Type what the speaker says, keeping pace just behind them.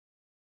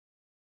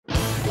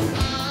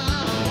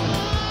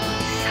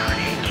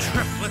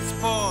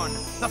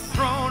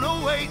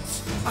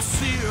A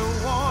seer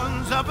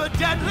warns of a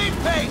deadly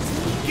fate.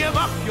 Give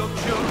up your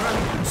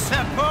children,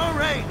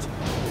 separate.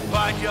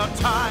 Bide your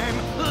time,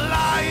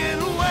 lie in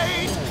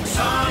wait.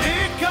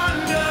 Sonic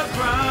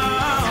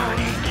Underground.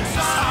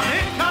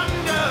 Sonic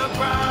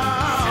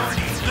Underground.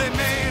 They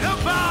made a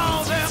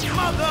vow their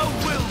mother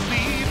will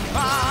be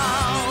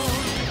found.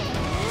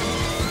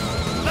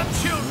 The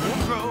children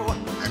grow,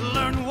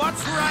 learn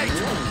what's right.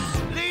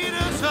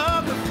 Leaders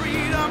of the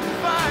freedom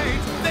fight.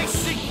 They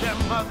seek their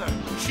mother,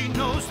 she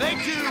knows they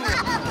do.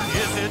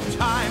 Is it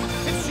time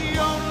if she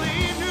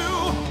only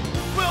knew?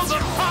 Will the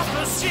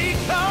prophecy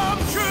come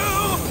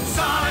true?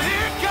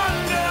 Sonic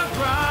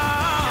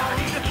Underground!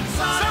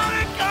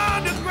 Sonic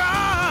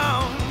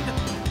Underground!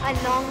 I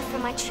long for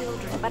my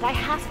children, but I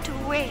have to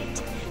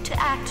wait. To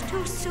act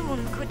too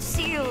soon could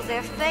seal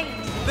their fate.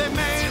 They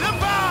made a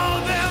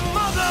vow their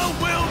mother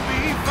will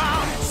be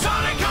found.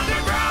 Sonic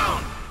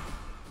Underground!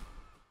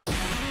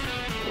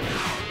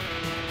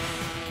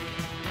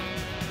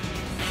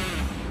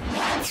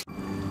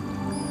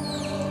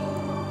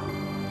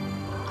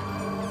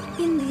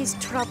 In these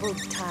troubled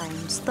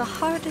times, the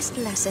hardest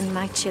lesson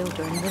my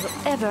children will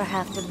ever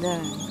have to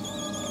learn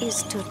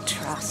is to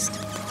trust.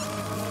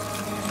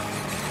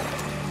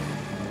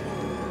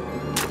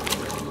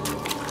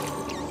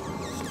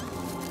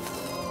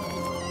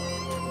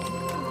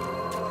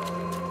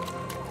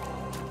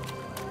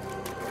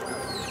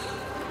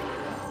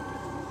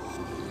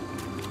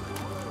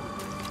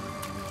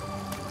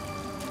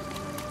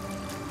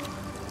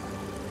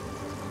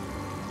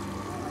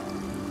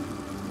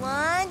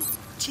 One,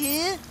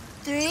 two,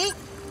 three.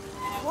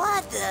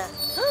 What the?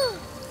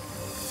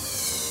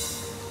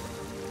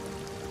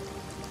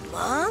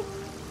 Mom?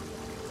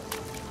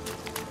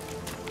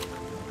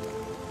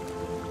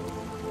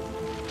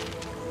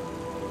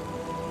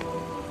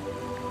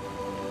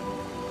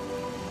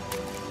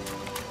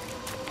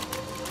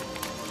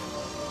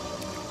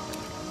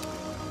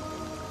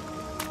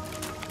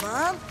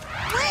 Mom?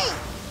 Wait!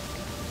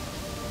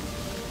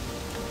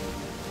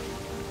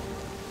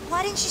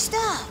 Why didn't she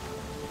stop?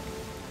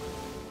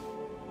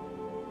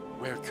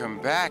 Welcome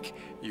back,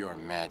 Your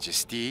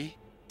Majesty.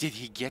 Did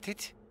he get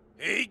it?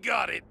 He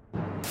got it.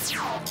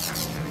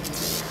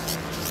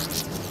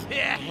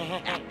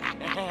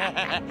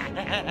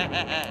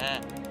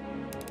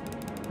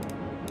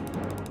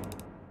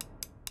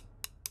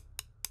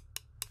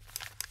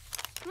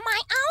 My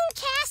own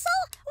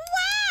castle?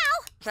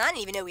 Wow! I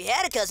didn't even know we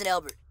had a Cousin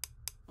Albert.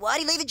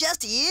 Why'd he leave it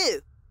just to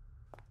you?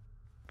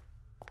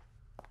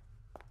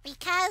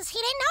 Because he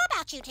didn't know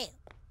about you two.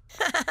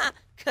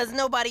 Because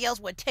nobody else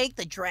would take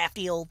the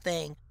drafty old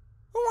thing.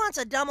 Who wants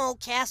a dumb old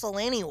castle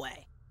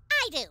anyway?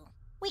 I do.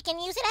 We can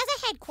use it as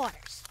a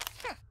headquarters.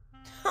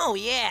 Oh,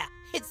 yeah.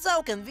 It's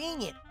so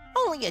convenient.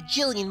 Only a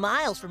jillion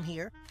miles from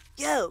here.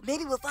 Yo,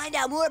 maybe we'll find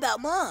out more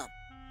about Mom.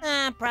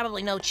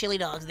 Probably no chili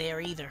dogs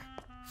there either.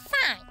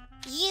 Fine.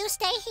 You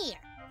stay here.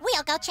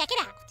 We'll go check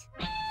it out.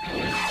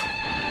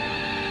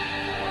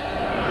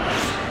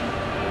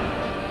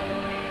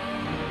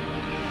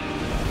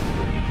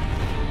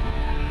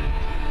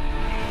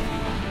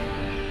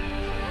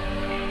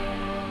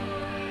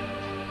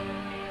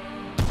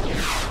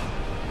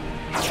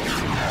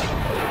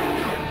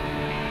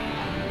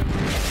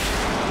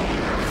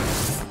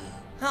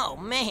 Oh,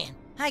 man.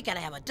 I gotta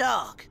have a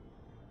dog.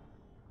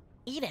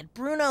 Eat at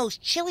Bruno's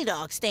chili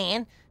dog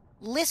stand.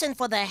 Listen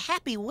for the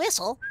happy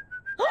whistle.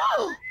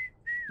 Oh!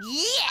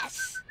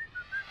 Yes!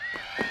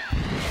 3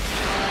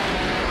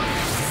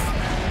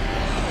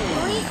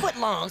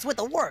 footlongs with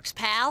the works,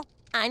 pal.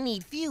 I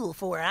need fuel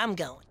for where I'm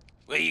going.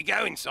 Where you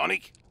going,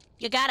 Sonic?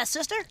 You got a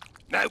sister?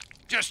 Nope,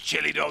 just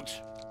chili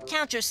dogs.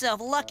 Count yourself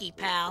lucky,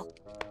 pal.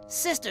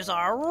 Sisters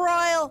are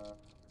royal.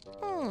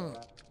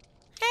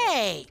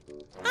 Hey,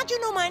 how'd you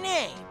know my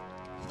name?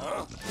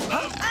 Huh?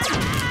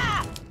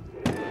 Ah!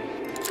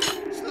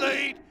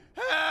 Sleet,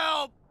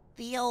 help!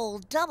 The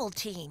old double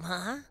team,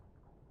 huh?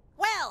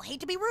 Well, hate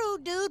to be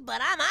rude, dude,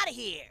 but I'm out of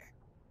here.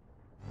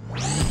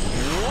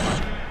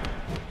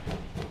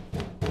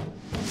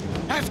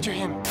 After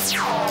him!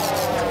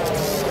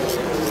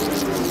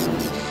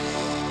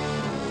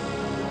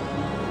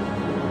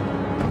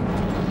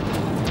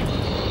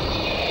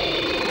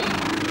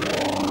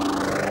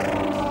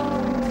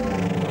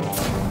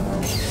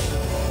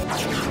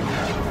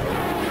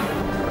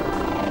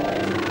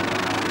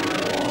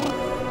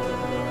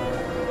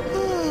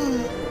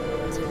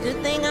 It's a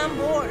good thing I'm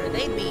bored, or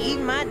they'd be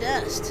eating my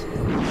dust.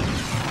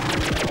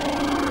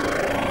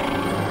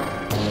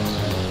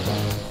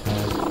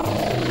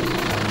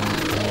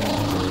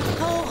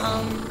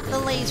 The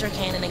laser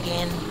cannon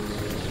again.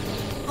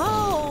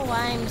 Oh,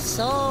 I'm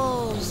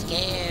so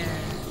scared.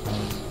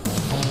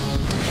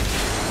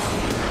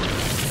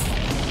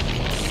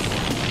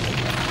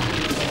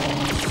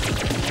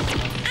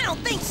 I don't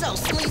think so,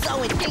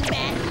 Sleezo and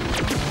Dingbat.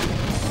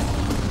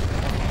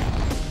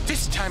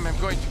 This time I'm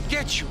going to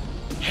get you,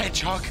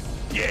 Hedgehog.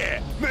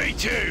 Yeah, me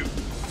too.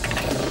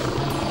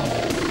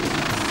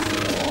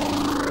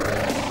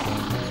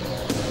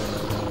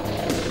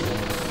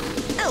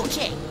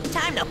 Okay,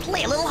 time to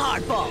play a little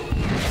hardball.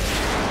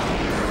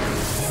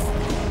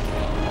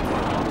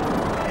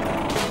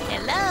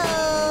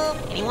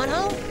 Anyone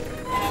home?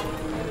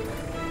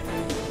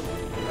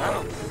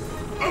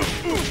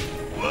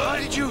 What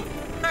did you...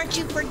 Aren't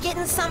you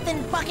forgetting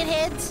something,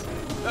 bucketheads?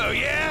 Oh,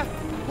 yeah?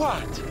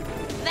 What?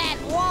 That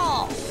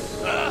wall!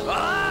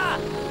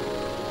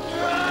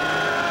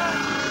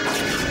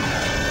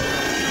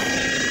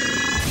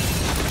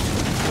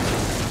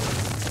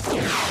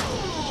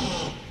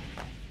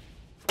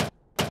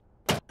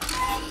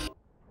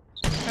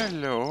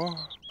 Hello.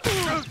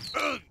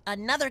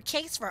 Another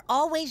case for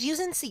always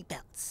using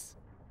seatbelts.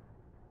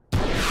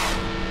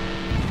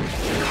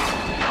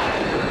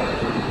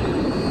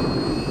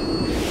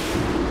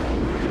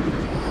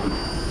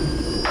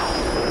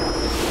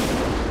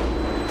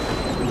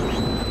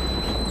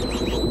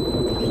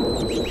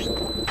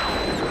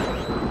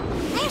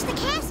 There's the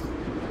castle.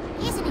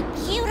 Isn't it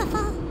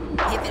beautiful?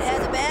 If it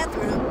has a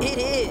bathroom, it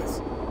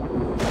is.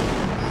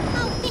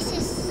 Oh, this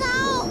is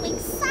so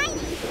exciting.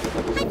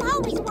 I've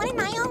always wanted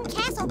my own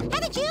castle,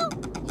 haven't you?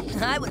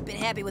 I would have been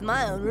happy with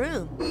my own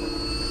room.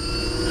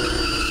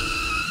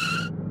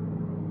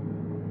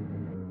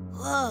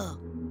 Whoa,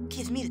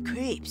 gives me the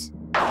creeps.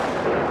 Not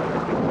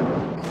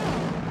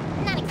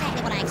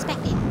exactly what I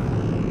expected.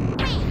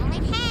 Well,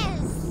 it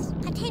has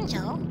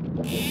potential.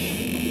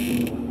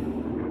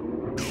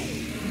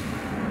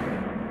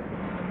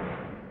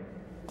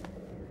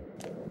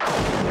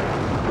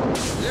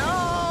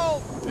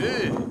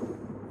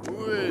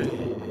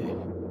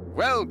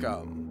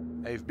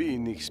 Welcome. I've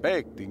been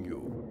expecting you.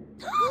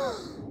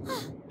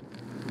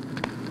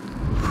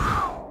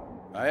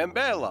 I am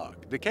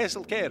Belloc, the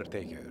castle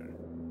caretaker.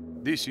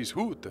 This is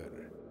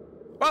Hooter.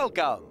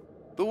 Welcome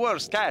to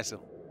Worst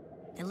Castle.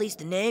 At least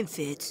the name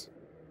fits.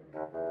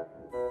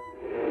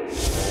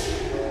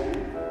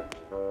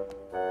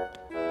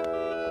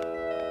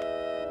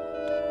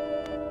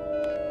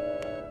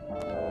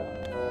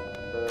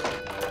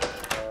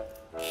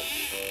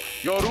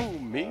 Your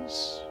room,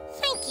 miss.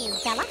 Thank you,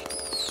 Bella.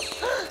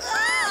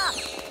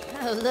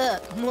 Oh,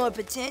 look, more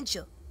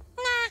potential.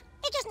 Nah,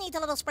 it just needs a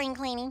little spring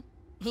cleaning.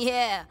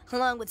 Yeah,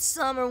 along with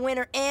summer,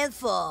 winter, and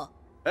fall.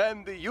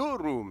 And your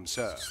room,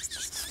 sir.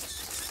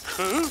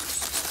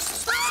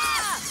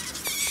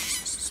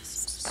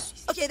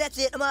 Okay, that's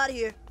it. I'm out of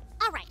here.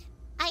 All right.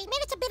 I admit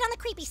it's a bit on the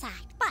creepy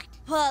side, but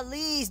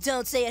Please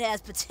don't say it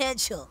has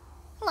potential.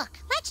 look,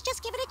 let's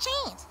just give it a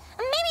chance.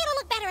 Maybe it'll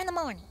look better in the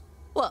morning.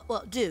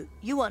 What, dude,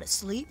 you want to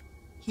sleep?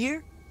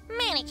 Here?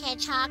 Manic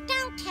Hedgehog,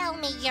 don't tell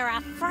me you're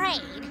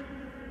afraid.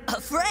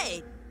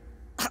 Afraid?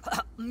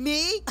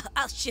 Me?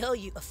 I'll show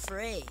you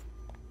afraid.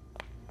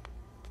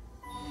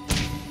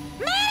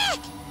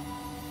 Manic!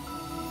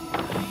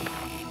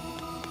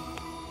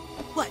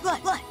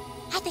 What?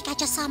 I think I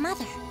just saw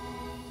Mother.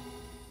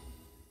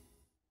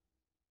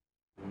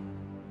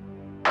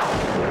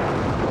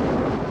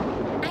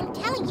 I'm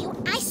telling you,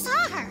 I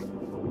saw her.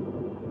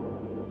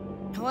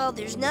 Well,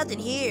 there's nothing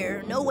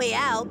here, no way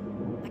out.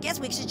 I guess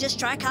we should just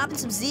try copping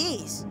some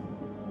Z's.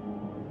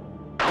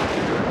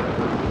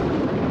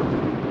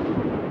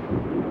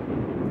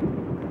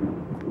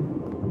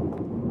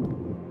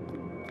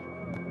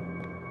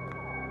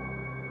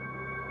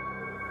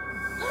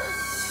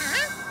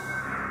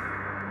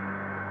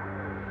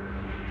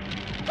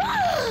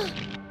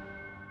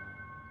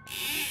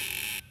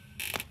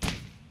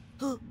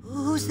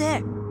 Who's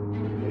there?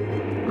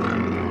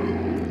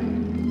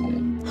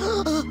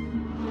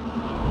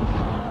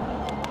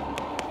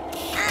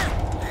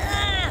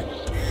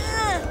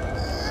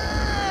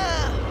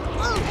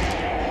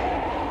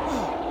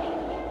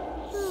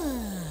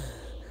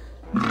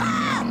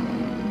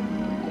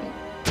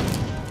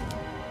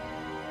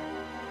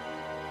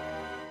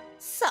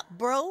 Sup,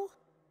 bro?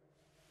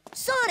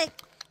 Sonic!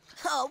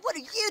 Oh, what are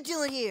you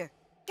doing here?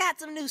 Got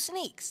some new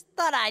sneaks.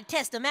 Thought I'd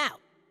test them out.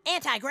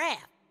 Anti-grav.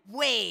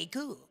 Way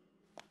cool.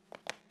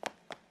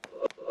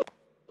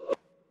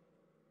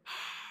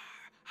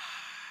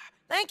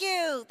 Thank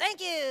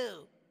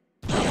you.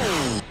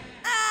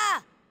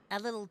 Ah! A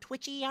little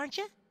twitchy, aren't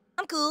you?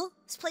 I'm cool.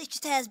 This place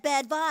just has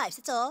bad vibes,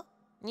 that's all.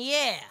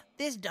 Yeah,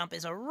 this dump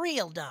is a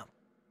real dump.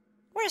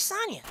 Where's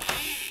Sonia?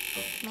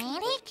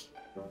 Manic?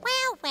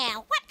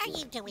 Well, what are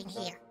you doing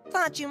here?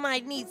 Thought you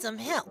might need some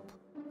help.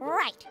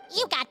 Right,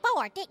 you got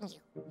bored, didn't you?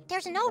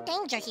 There's no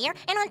danger here,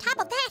 and on top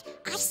of that,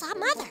 I saw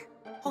Mother.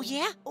 Oh,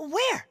 yeah?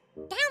 Where?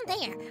 Down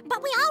there,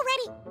 but we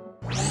already...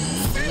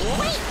 Son,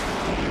 wait!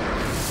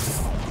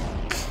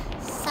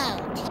 So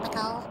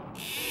typical.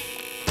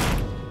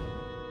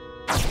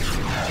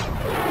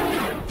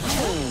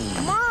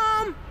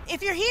 Mom!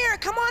 If you're here,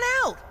 come on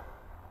out!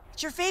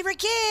 It's your favorite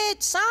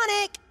kid,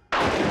 Sonic!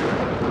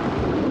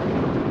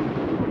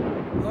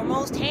 Your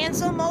most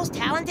handsome, most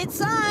talented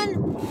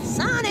son,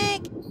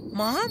 Sonic!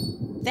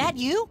 Mom? That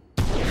you?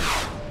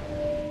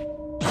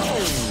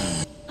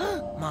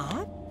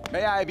 Mom?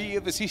 May I be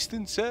of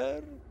assistance,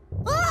 sir?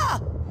 Ah!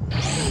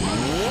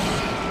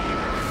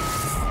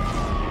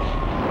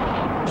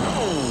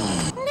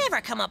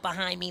 Never come up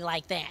behind me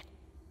like that.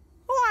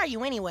 Who are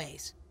you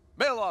anyways?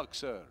 Belloc,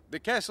 sir, the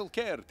castle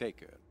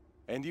caretaker.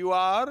 And you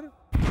are?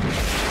 Whoa,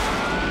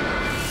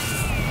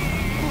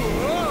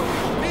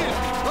 Bill,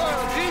 whoa,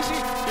 easy.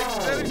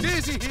 very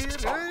busy here.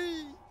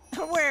 Hey.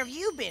 Where have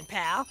you been,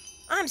 pal?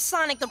 I'm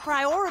Sonic the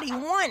Priority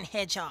 1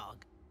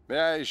 Hedgehog. May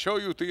I show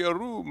you to your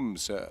room,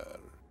 sir?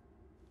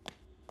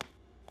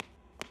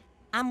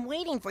 I'm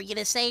waiting for you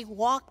to say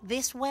walk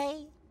this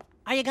way.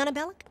 Are you gonna,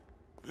 Bellic?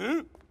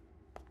 Huh?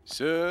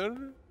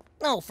 Sir?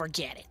 Oh,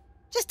 forget it.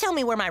 Just tell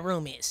me where my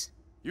room is.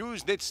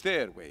 Use that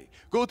stairway.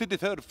 Go to the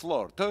 3rd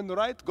floor. Turn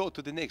right, go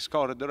to the next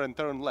corridor and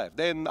turn left.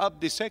 Then up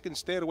the 2nd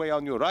stairway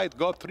on your right,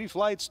 go up 3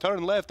 flights,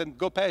 turn left and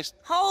go past...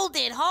 Hold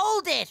it,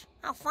 hold it!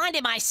 I'll find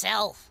it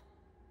myself.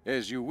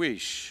 As you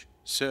wish,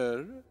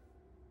 sir.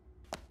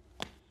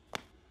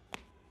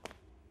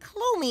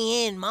 Clue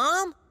me in,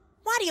 Mom.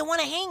 Why do you want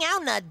to hang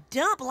out in a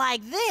dump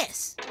like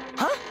this?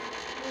 Huh?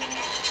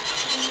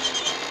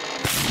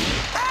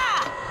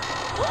 Ah!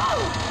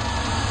 Woo!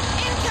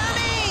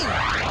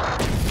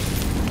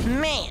 Incoming!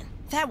 Man,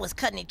 that was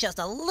cutting it just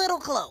a little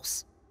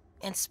close.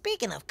 And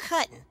speaking of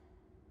cutting,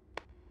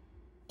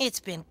 it's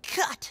been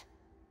cut.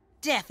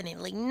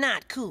 Definitely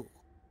not cool.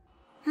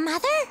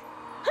 Mother?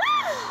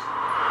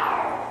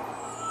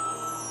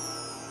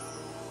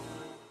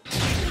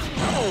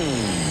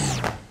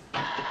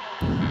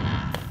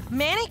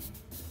 Manic?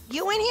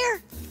 You in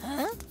here?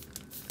 Huh?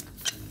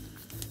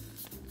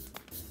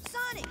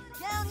 Sonic,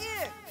 down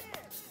here!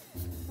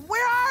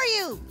 Where are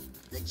you?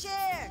 The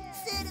chair!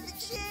 Sit in the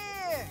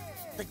chair!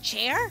 The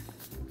chair?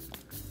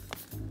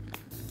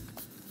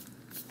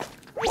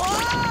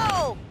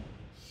 Whoa!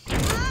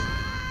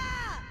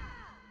 Ah!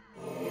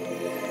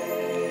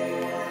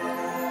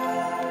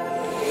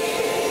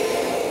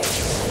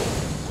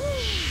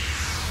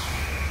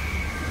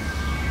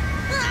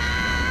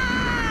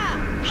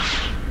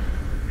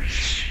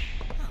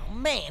 Oh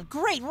man,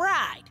 great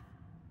ride!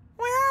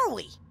 Where are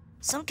we?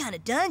 Some kind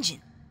of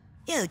dungeon.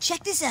 Yo,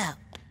 check this out.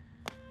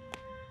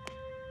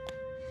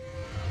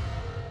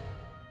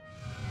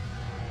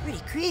 Pretty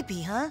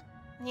creepy, huh?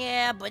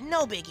 Yeah, but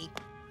no biggie.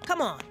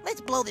 Come on, let's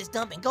blow this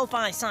dump and go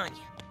find Sonia.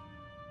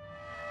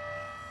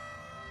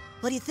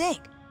 What do you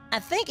think? I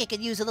think it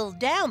could use a little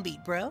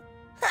downbeat, bro.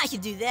 I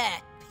can do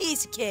that.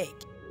 Piece of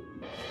cake.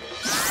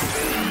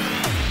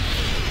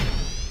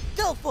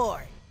 Go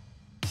for it.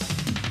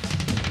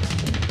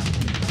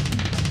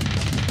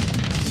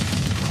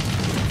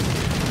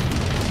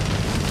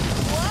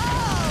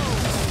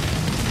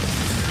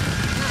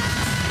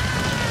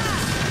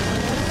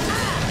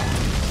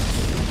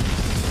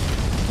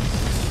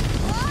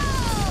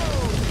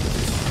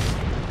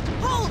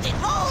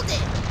 Hold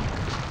it!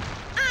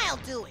 I'll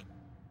do it.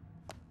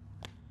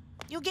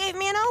 You gave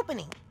me an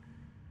opening.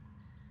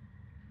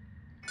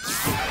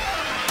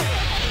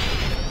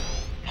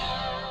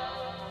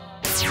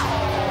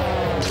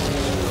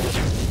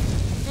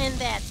 And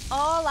that's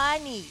all I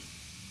need.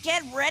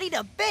 Get ready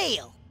to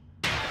bail.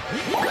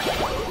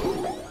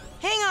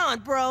 Hang on,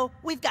 bro.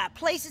 We've got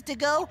places to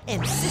go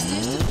and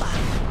sisters to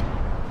find.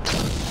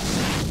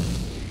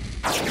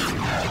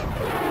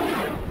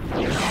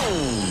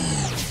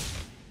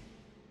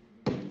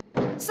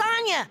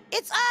 Sonia,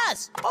 it's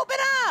us! Open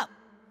up!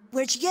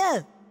 Where'd you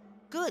go?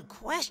 Good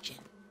question.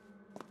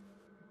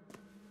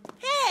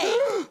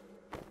 Hey!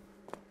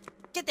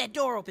 Get that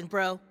door open,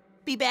 bro.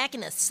 Be back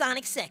in a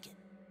sonic second.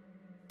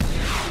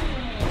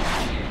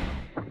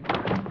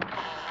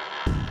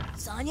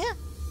 Sonia?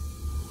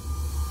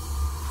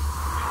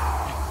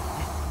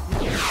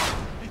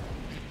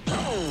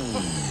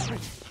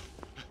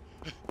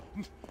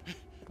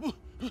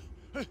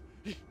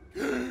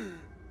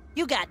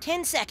 You got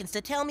 10 seconds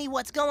to tell me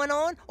what's going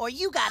on, or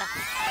you gotta...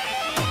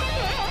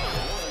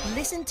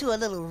 listen to a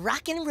little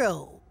rock and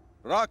roll.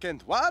 Rock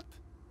and what?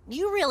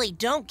 You really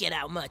don't get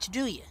out much,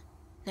 do you?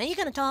 Now you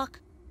gonna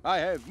talk? I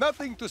have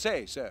nothing to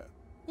say, sir.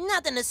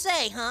 Nothing to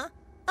say, huh?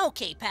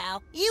 Okay,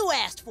 pal. You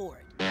asked for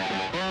it.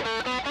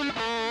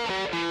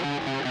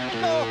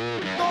 No,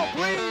 no,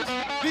 please!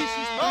 This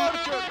is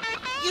torture!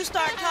 You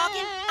start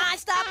talking, I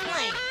stop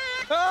playing.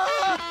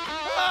 Ah!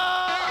 Ah!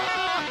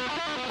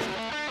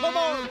 No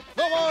more!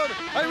 No more!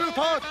 I will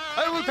talk!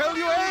 I will tell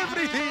you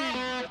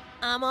everything!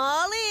 I'm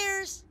all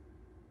ears.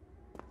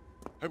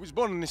 I was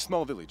born in a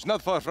small village,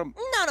 not far from...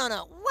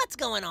 No. What's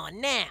going on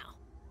now?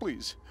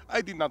 Please,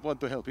 I did not want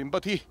to help him,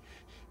 but he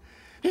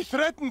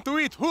threatened to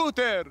eat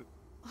Hooter!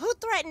 Who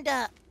threatened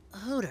a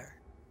hooter?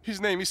 His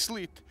name is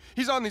Sleet.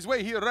 He's on his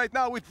way here right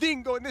now with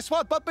Dingo and the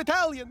SWAT Bot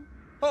battalion.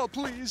 Oh,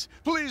 please,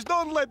 please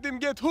don't let them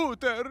get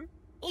Hooter.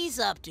 Ease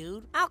up,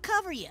 dude. I'll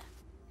cover you.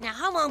 Now,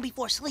 how long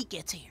before Sleet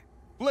gets here?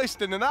 Less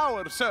than an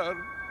hour, sir.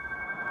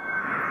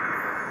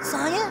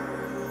 Sonia?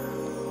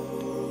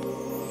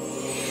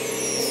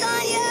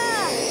 Sonia!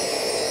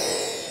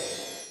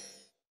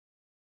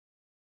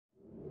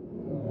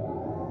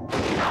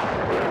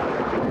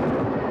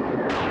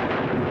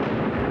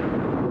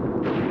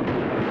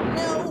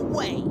 No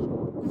way.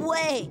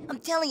 Way! I'm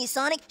telling you,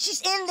 Sonic,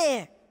 she's in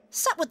there.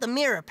 Sup with the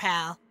mirror,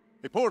 pal?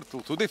 A portal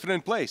to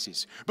different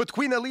places. But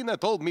Queen Alina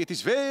told me it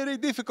is very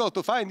difficult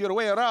to find your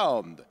way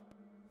around.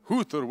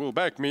 Hooter will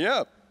back me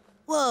up.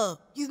 Whoa,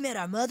 you've met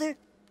our mother?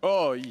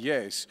 Oh,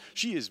 yes.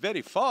 She is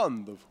very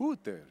fond of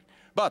Hooter.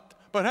 But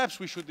perhaps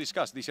we should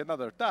discuss this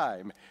another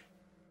time.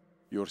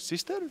 Your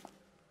sister?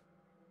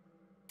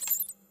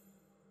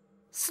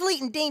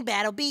 Sleet and Dingo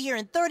will be here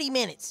in 30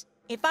 minutes.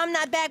 If I'm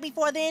not back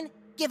before then,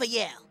 give a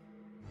yell.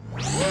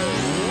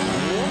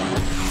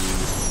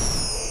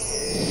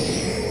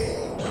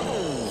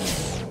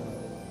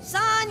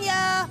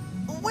 Sonia!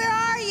 Where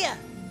are you?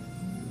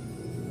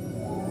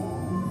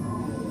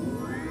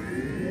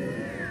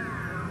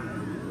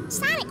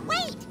 Sonic,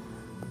 wait!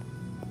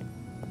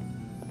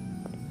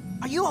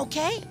 Are you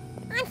okay?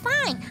 I'm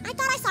fine. I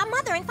thought I saw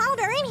Mother and followed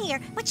her in here,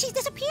 but she's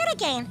disappeared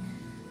again.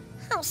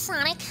 Oh,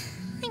 Sonic,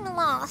 I'm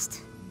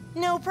lost.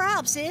 No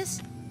prob,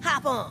 sis.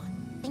 Hop on.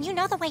 And you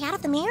know the way out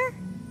of the mirror?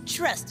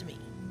 Trust me.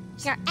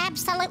 You're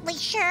absolutely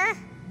sure?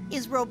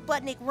 Is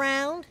Robotnik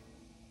round?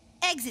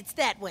 Exit's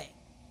that way.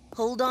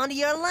 Hold on to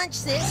your lunch,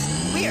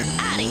 sis. We're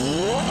out of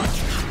here.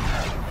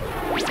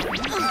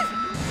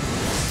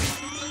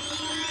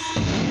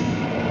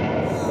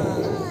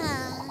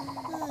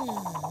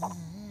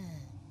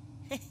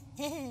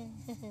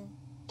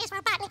 Is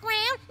Robotnik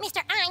round,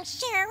 Mr. I'm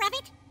sure of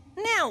it?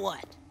 Now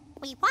what?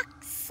 We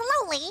walk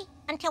slowly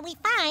until we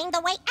find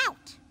the way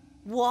out.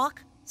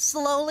 Walk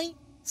slowly?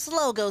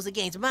 Slow goes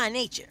against my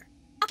nature.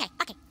 Okay,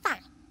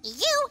 fine.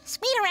 You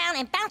speed around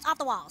and bounce off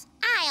the walls.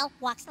 I'll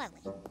walk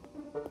slowly.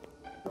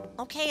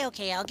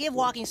 Okay, I'll give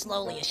walking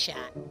slowly a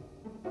shot.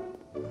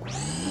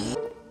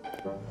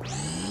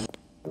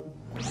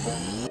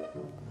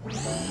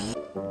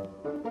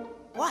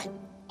 What?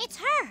 It's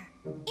her.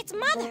 It's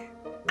Mother.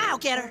 I'll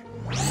get her.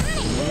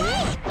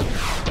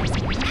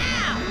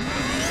 Ow!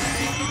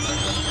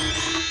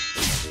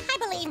 I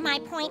believe my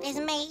point is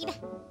made.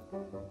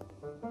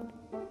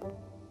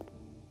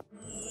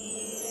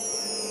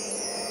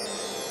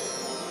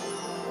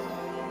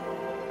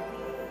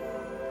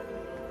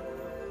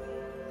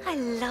 I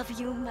love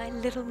you, my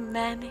little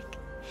Manic.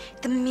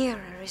 The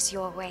mirror is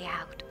your way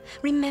out.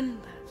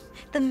 Remember,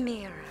 the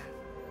mirror.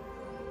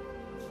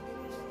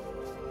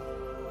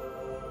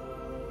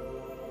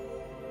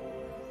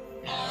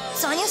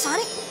 Sonia,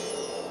 Sonic?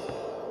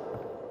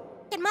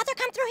 Did Mother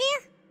come through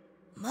here?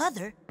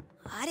 Mother?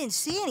 I didn't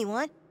see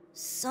anyone.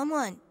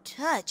 Someone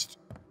touched.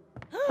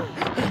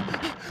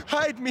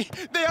 Hide me!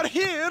 They are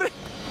here!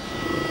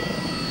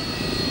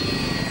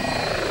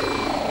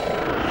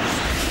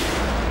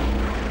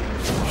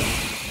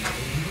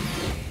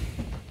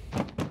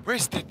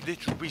 Where's that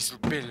little weasel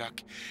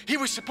Belloc? He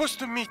was supposed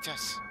to meet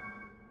us.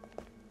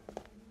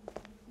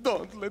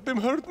 Don't let them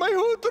hurt my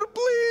hooter,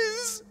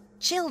 please!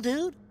 Chill,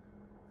 dude.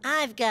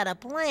 I've got a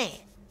plan.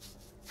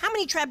 How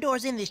many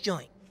trapdoors in this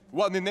joint?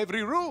 One in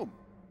every room.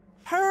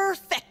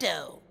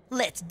 Perfecto.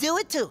 Let's do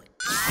it to it.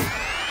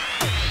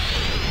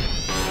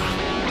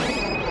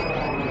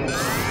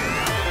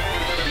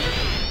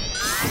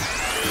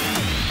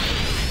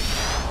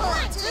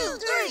 1, 2,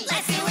 3,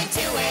 let's do it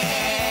to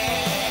it.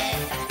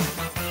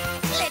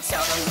 Let's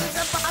show them who's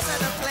the boss of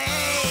the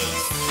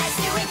place. Let's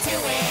do it to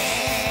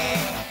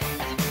it.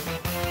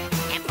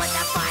 And put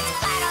the bots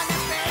flat on the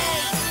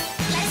face.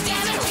 Let's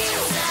get it to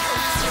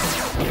them.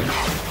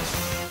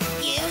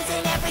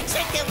 Using every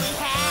trick that we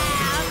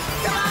have.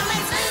 Come on,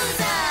 let's lose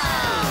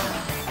them.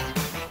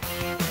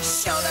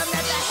 Show them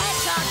that the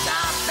hedgehogs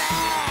are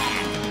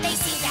bad. They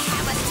seem to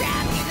have us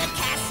trapped in the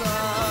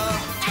castle.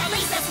 At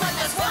least that's what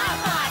the SWAT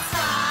Bots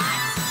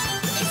thought.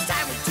 It's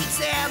time we teach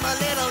them a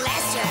little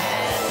lesson.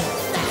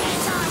 The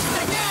hedgehogs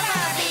could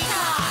never be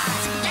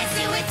caught. Let's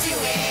do it to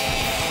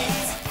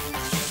it.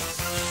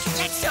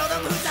 Let's show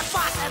them who's the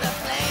boss of the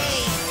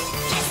place.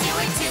 Let's do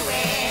it to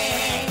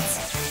it.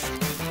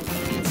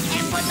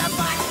 And put the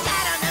bots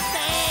flat on the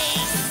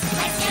face.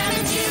 Let's get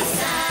them to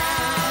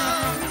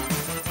some.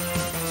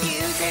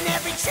 Using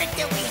every trick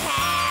that we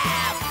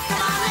have.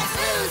 Come on, let's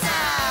lose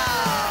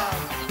them.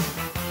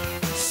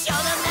 Show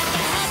them that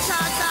the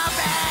hedgehogs are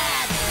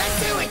bad. Let's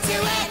do it to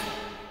it.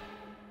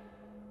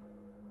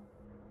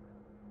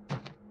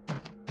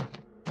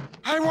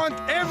 I want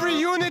every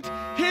unit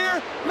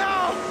here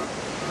now!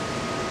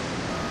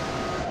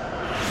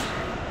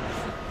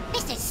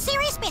 This is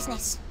serious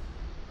business.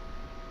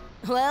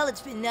 Well,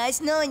 it's been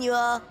nice knowing you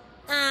all.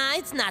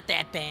 It's not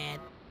that bad.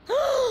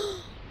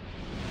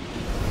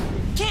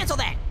 Cancel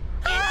that!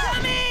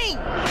 Incoming!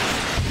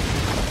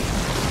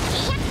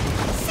 Yep,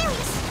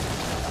 serious.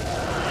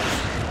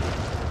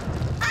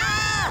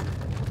 Ah!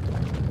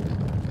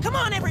 Come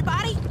on,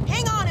 everybody!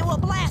 Hang on and we'll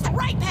blast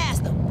right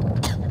past them!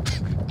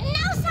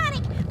 No,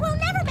 Sonic! We'll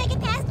never make it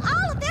past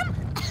all of them!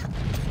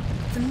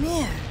 The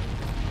mirror.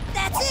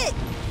 That's it.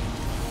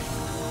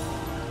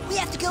 We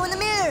have to go in the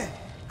mirror.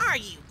 Are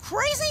you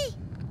crazy?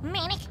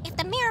 Manic, if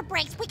the mirror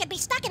breaks, we could be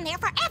stuck in there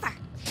forever.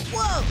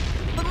 Whoa!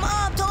 But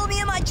Mom told me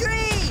in my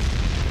dream.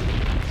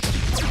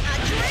 A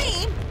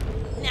dream?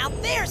 Now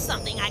there's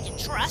something I can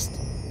trust.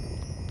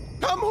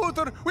 Come,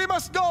 Hooter, we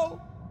must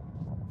go!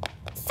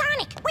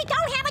 Sonic, we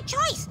don't have a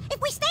choice. If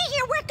we stay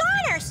here, we're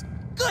goners.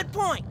 Good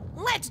point.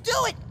 Let's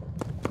do it!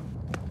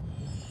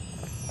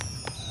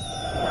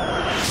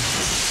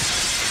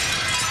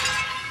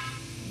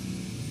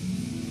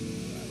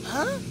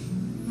 Huh?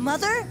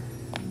 Mother?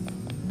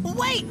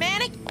 Wait,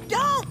 Manic!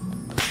 Don't!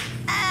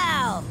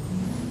 Ow!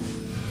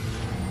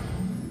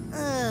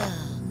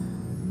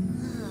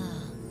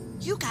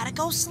 You gotta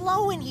go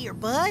slow in here,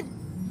 bud.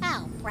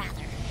 Oh,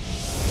 brother.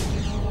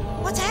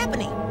 What's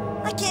happening?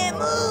 I can't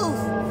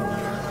move.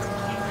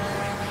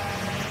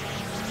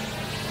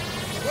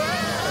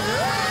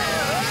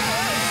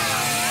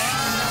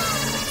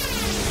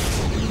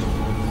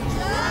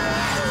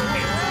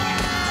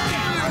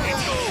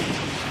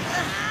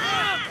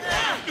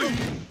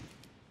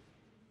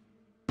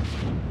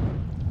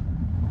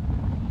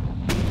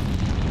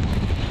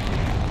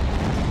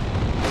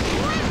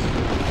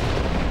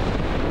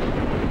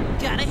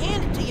 Gotta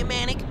hand it to you,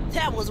 Manic.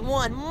 That was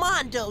one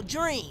mondo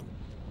dream.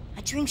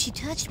 I dreamed she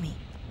touched me.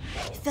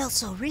 It felt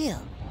so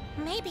real.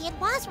 Maybe it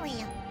was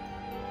real.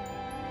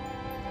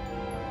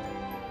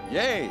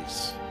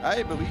 Yes,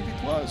 I believe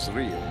it was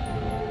real.